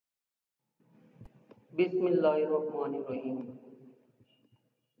Bismillahirrahmanirrahim.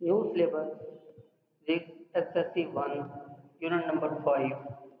 New syllabus, Physics Exercise 1, Unit number 5,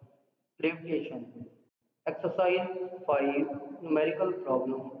 Gravitation. Exercise 5, Numerical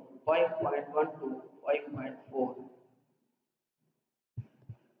Problem 5.1 to 5.4.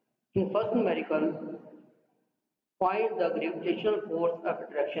 In first numerical, find the gravitational force of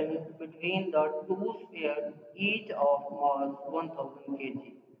attraction between the two spheres, each of mass 1000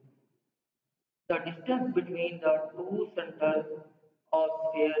 kg. The distance between the two centers of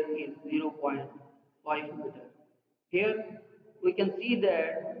sphere is 0.5 meter. Here we can see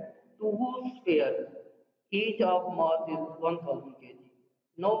that two spheres, each of mass is 1000 kg.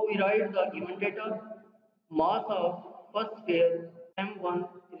 Now we write the given data. Mass of first sphere m1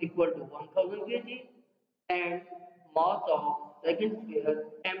 is equal to 1000 kg and mass of second sphere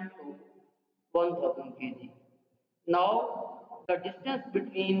m2 1000 kg. Now the distance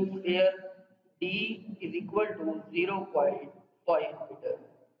between sphere D is equal to 0.5 meter.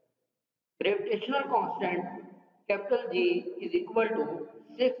 Gravitational constant capital G is equal to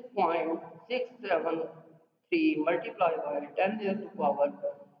 6.673 multiplied by 10 raised to power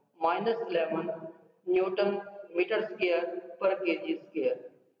minus 11 Newton meter square per kg square.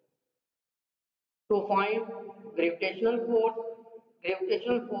 To find gravitational force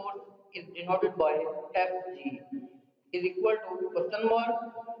is denoted by Fg is equal to question mark.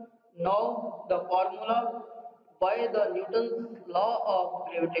 Now the formula by the Newton's law of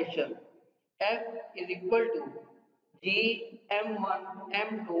gravitation, F is equal to G m1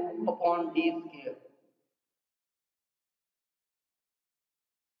 m2 upon d square.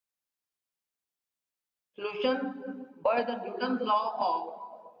 Solution by the Newton's law of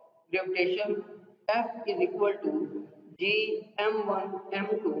gravitation, F is equal to G m1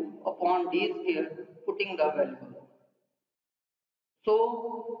 m2 upon d square, putting the value. So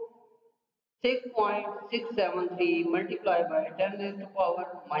 6.673 multiplied by 10 raised to power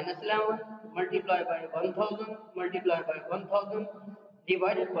minus 11 multiplied by 1000 multiplied by 1000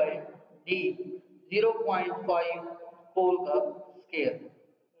 divided by d 0.5 whole square.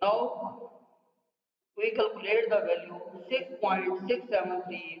 Now we calculate the value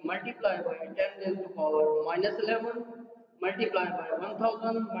 6.673 multiplied by 10 raised to power minus 11 multiplied by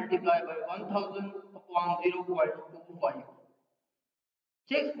 1000 multiplied by 1000 upon 0.25.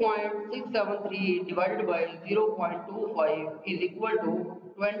 6.673 divided by 0.25 is equal to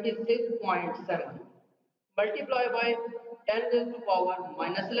 26.7. Multiply by 10 raised to power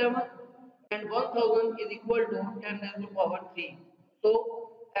minus 11 and 1000 is equal to 10 raised to power 3. So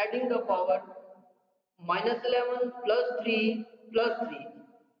adding the power minus 11 plus 3 plus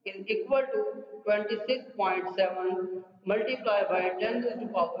 3 is equal to 26.7 multiplied by 10 raised to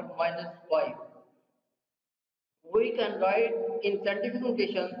power minus 5. We can write in scientific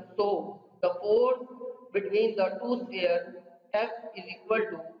notation, so the force between the two spheres F is equal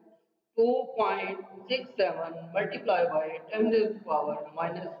to 2.67 multiplied by 10 raised to power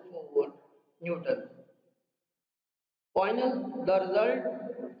minus 4 Newton. Final, the result,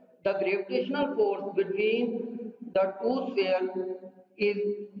 the gravitational force between the two spheres is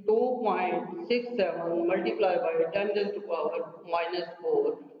 2.67 multiplied by 10 raised to power minus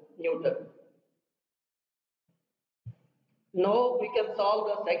 4 Newton. Now we can solve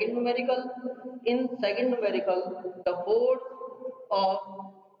the second numerical. In second numerical, the force of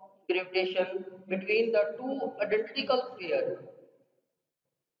gravitation between the two identical spheres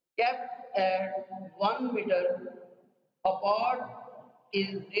kept at 1 meter apart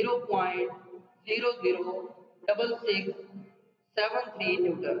is 0.006673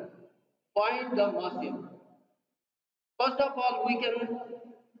 Newton. Find the masses. First of all, we can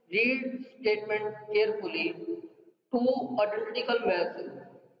read statement carefully. Two identical masses.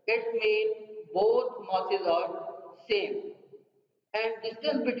 It means both masses are same, and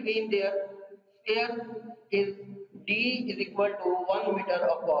distance between their spheres is d is equal to 1 meter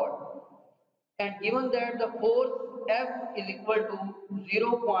apart. And given that the force F is equal to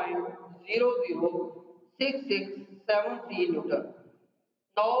 0.006673 Newton.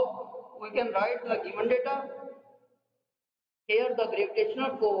 Now we can write the given data. Here the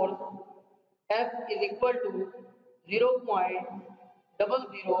gravitational force F is equal to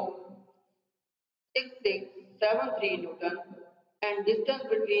 0.006673 Newton and distance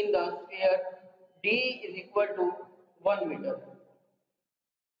between the sphere d is equal to 1 meter.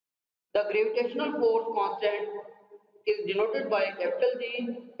 The gravitational force constant is denoted by capital G.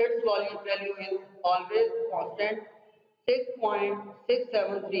 Its value is always constant.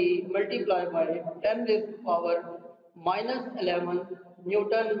 6.673 multiplied by 10 raised to power minus 11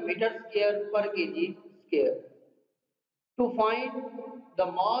 Newton meter square per kg square. To find the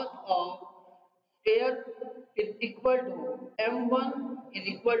mass of sphere is equal to m1 is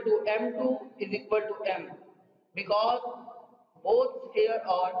equal to m2 is equal to m, because both spheres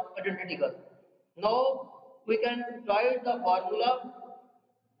are identical. Now we can write the formula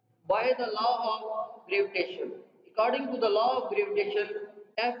by the law of gravitation. According to the law of gravitation,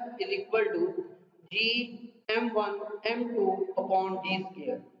 F is equal to G m1 m2 upon d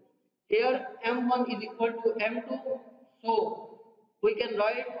square. Here m1 is equal to m2, so we can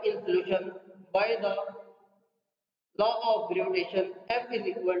write in solution by the law of gravitation. F is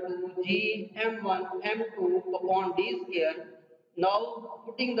equal to G m1 m2 upon d square. Now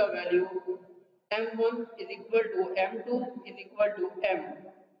putting the value m1 is equal to m2 is equal to m,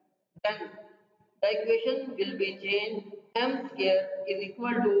 then the equation will be changed. M square is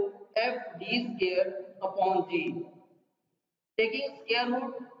equal to f d square upon g, taking square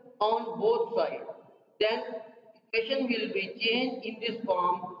root on both sides. Then equation will be changed in this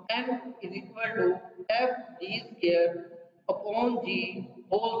form: m is equal to f d square upon g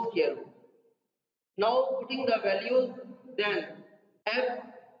whole square root. Now putting the values, then f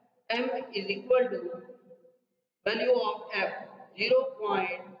m is equal to value of f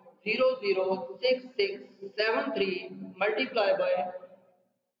 0.006673 multiplied by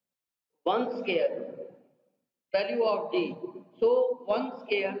 1 square value of d. So 1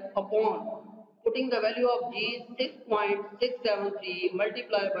 square upon putting the value of g 6.673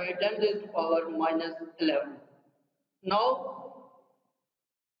 multiplied by 10 raised to power minus 11. Now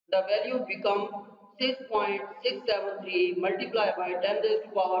the value become 6.673 multiplied by 10 raised to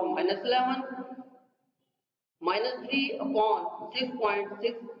power minus 11 minus 3 upon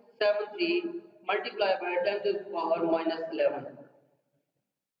 6.673 multiplied by 10 to the power minus 11.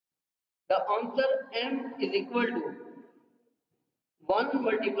 The answer m is equal to 1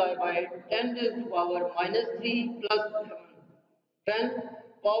 multiplied by 10 to the power minus 3 plus 11. When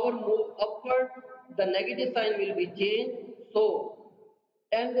power move upward, the negative sign will be changed. So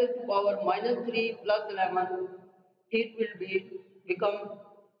 10 to the power minus 3 plus 11, it will be become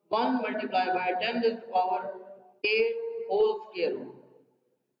 1 multiplied by 10 to the power 8 whole square root.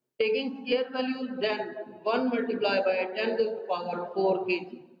 Taking square values, then 1 multiplied by 10 to the power 4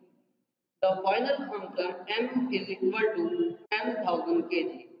 kg. The final answer m is equal to 10,000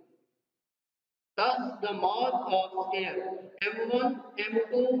 kg. Thus the mass of sphere m1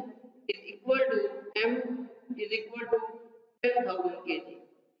 m2 is equal to m is equal to 10,000 kg.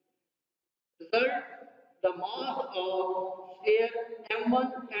 Result: the mass of sphere m1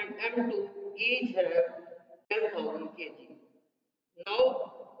 and m2 each have 10,000 kg. Now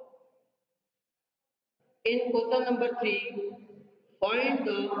in question number 3, find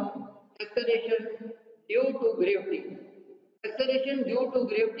the acceleration due to gravity. Acceleration due to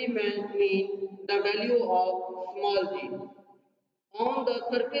gravity means the value of small g on the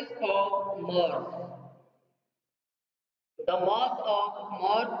surface of Mars. The mass of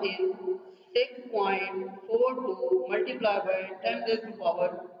Mars is 6.42 multiplied by 10 raised to power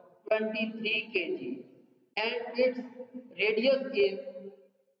 23 kg, and its radius is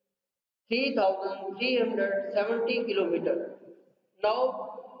 3,370 kilometers. Now,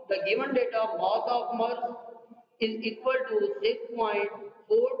 the given data mass of Mars is equal to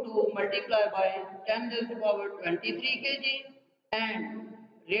 6.42 multiplied by 10 raised to power 23 kg and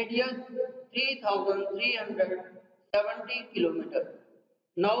radius 3,370 kilometers.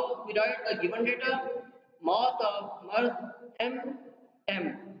 Now, we write the given data mass of Mars m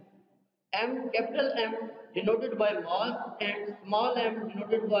m. M, capital M denoted by mass and small m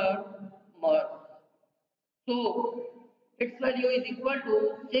denoted by mass. So its value is equal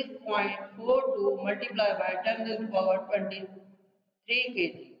to 6.42 multiplied by 10 raised to power 23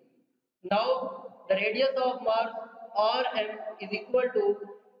 kg. Now the radius of Mars Rm is equal to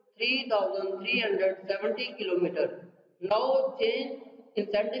 3,370 kilometers. Now change in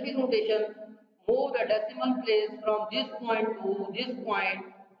scientific notation, move the decimal place from this point to this point.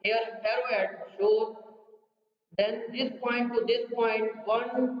 Here arrow at shows, then this point to this point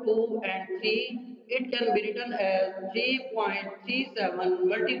 1, 2 and 3. It can be written as 3.37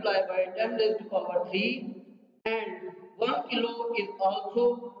 multiplied by 10 raised to power 3, and 1 kilo is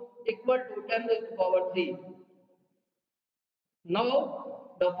also equal to 10 raised to power 3. Now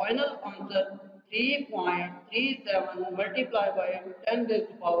the final answer 3.37 multiplied by 10 raised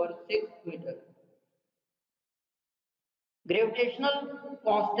to power 6 meter. Gravitational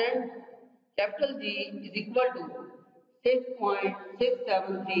constant capital G is equal to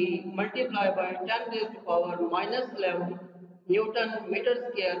 6.673 multiplied by 10 raised to power minus 11 Newton meter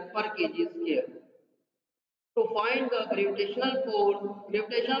square per kg square. To find the gravitational force is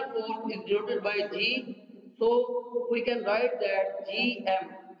denoted by G, so we can write that Gm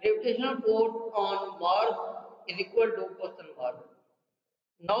gravitational force on Mars is equal to question mark.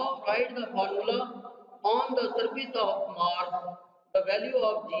 Now write the formula on the surface of Mars, the value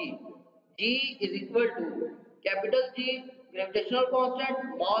of G. G is equal to capital G, gravitational constant,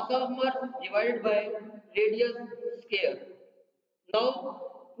 mass of Mars divided by radius square. Now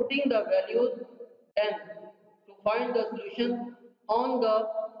putting the values, then to find the solution on the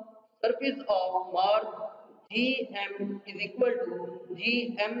surface of Mars, Gm is equal to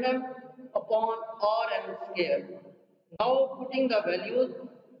Gmm upon Rm square. Now putting the values,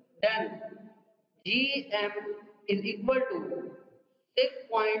 then Gm is equal to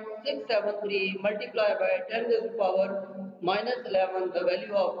 6.673 multiplied by 10 to the power minus 11, the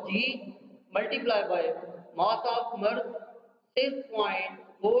value of G, multiplied by mass of Mars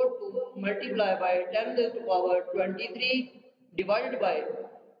 6.42 multiplied by 10 to the power 23 divided by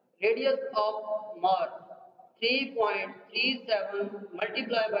radius of Mars 3.37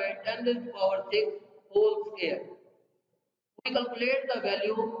 multiplied by 10 to the power 6 whole square. We calculate the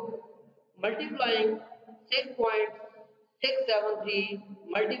value multiplying 6.673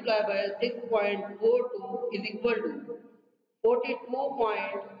 multiplied by 6.42 is equal to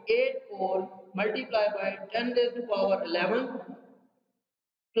 42.84 multiplied by 10 raised to power 11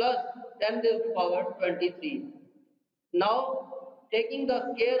 plus 10 raised to power 23. Now taking the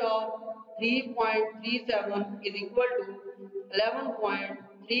square of 3.37 is equal to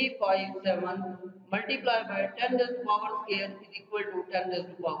 11.357 multiplied by 10 raised to power square is equal to 10 raised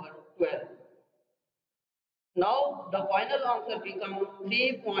to power 12. Now the final answer becomes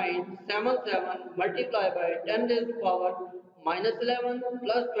 3.77 multiplied by 10 raised to power minus 11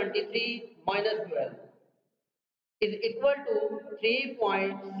 plus 23 minus 12 is equal to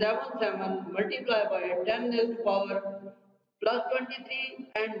 3.77 multiplied by 10 raised to power plus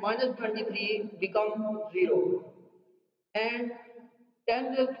 23 and minus 23 become 0 and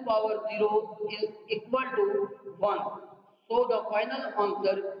 10 raised to power 0 is equal to 1. So the final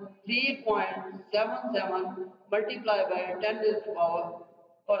answer 3.77 multiplied by 10 raised to power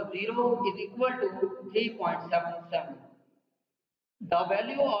or 0 is equal to 3.77. The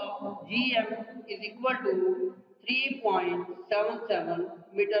value of Gm is equal to 3.77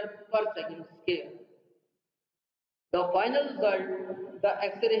 meter per second square. The final result, the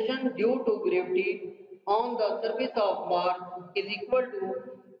acceleration due to gravity on the surface of Mars is equal to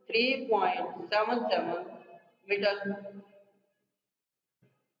 3.77 meters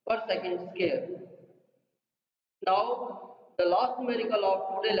per second square. Now, the last numerical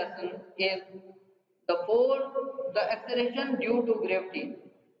of today's lesson is the acceleration due to gravity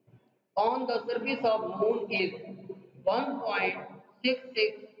on the surface of moon is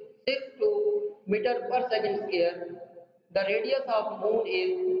 1.6662 meter per second square. The radius of moon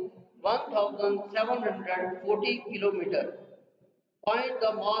is 1740 kilometer. Find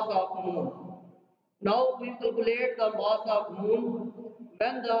the mass of moon. Now we calculate the mass of moon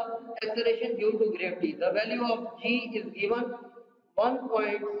when the acceleration due to gravity. The value of G is given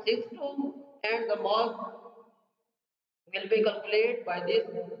 1.62 and the mass will be calculated by this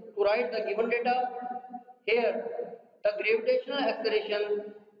to write the given data. Here, the gravitational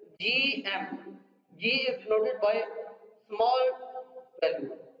acceleration Gm, G is denoted by small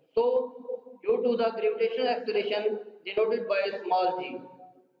value. So, due to the gravitational acceleration denoted by small g,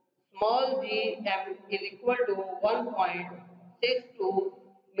 small gm is equal to 1.62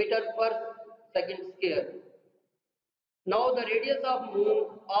 meter per second square. Now the radius of moon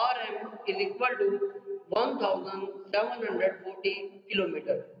Rm is equal to 1740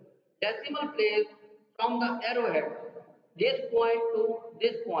 kilometers. Decimal place from the arrowhead, this point to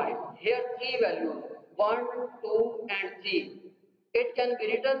this point. Here three values 1, 2 and 3. It can be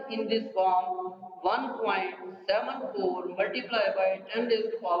written in this form 1.74 multiplied by 10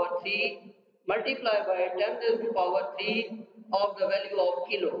 raised to power 3 multiplied by 10 raised to power 3 of the value of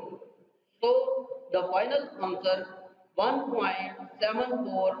kilo. So the final answer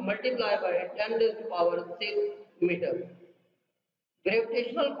 1.74 multiplied by 10 raised to power 6 meter.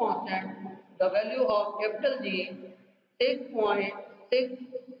 Gravitational constant, the value of capital G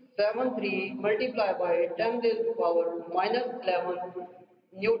 6.673 multiplied by 10 raised to power minus 11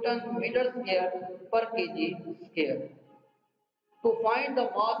 Newton meter square per kg square. To find the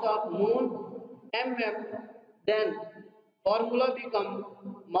mass of moon mm, then formula become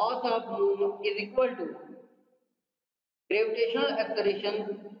mass of moon is equal to gravitational acceleration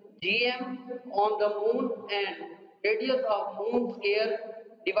Gm on the moon and radius of moon square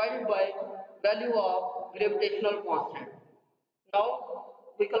divided by value of gravitational constant. Now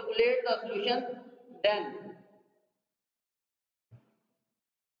we calculate the solution, then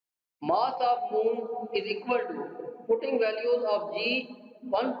mass of moon is equal to putting values of G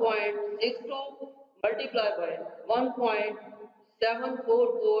 1.62 multiplied by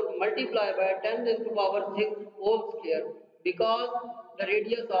 1.744 multiplied by 10 raised to power 6 whole square because the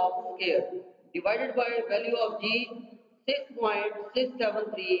radius of square divided by value of g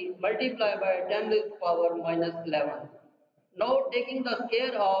 6.673 multiplied by 10 raised to power minus 11. Now taking the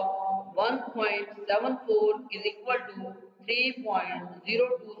square of 1.74 is equal to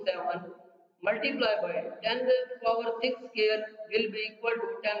 3.027 multiplied by 10 raised to power 6 square will be equal to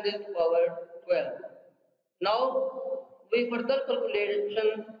 10 raised to power 12. Now we further calculation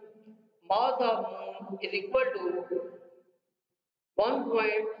mass of moon is equal to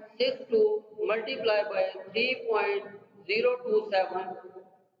 1.62 multiplied by 3.027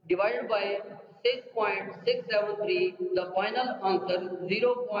 divided by 6.673, the final answer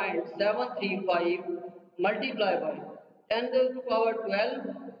 0.735 multiplied by 10 raised to power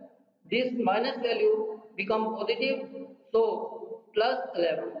 12. This minus value become positive, so plus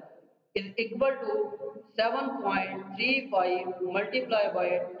 11 is equal to 7.35 multiplied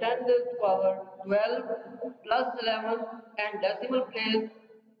by 10 raised to power 12 plus 11 and decimal place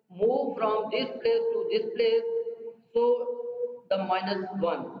move from this place to this place, so the minus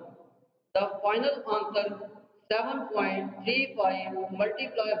 1. The final answer 7.35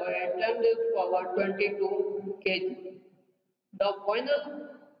 multiplied by 10 raised to power 22 kg. The final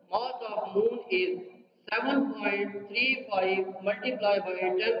mass of moon is 7.35 multiplied by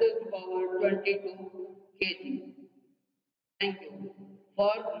 10 raised to power 22 kg. Thank you.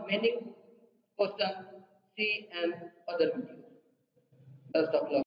 For remaining questions, see and other videos. Best of luck.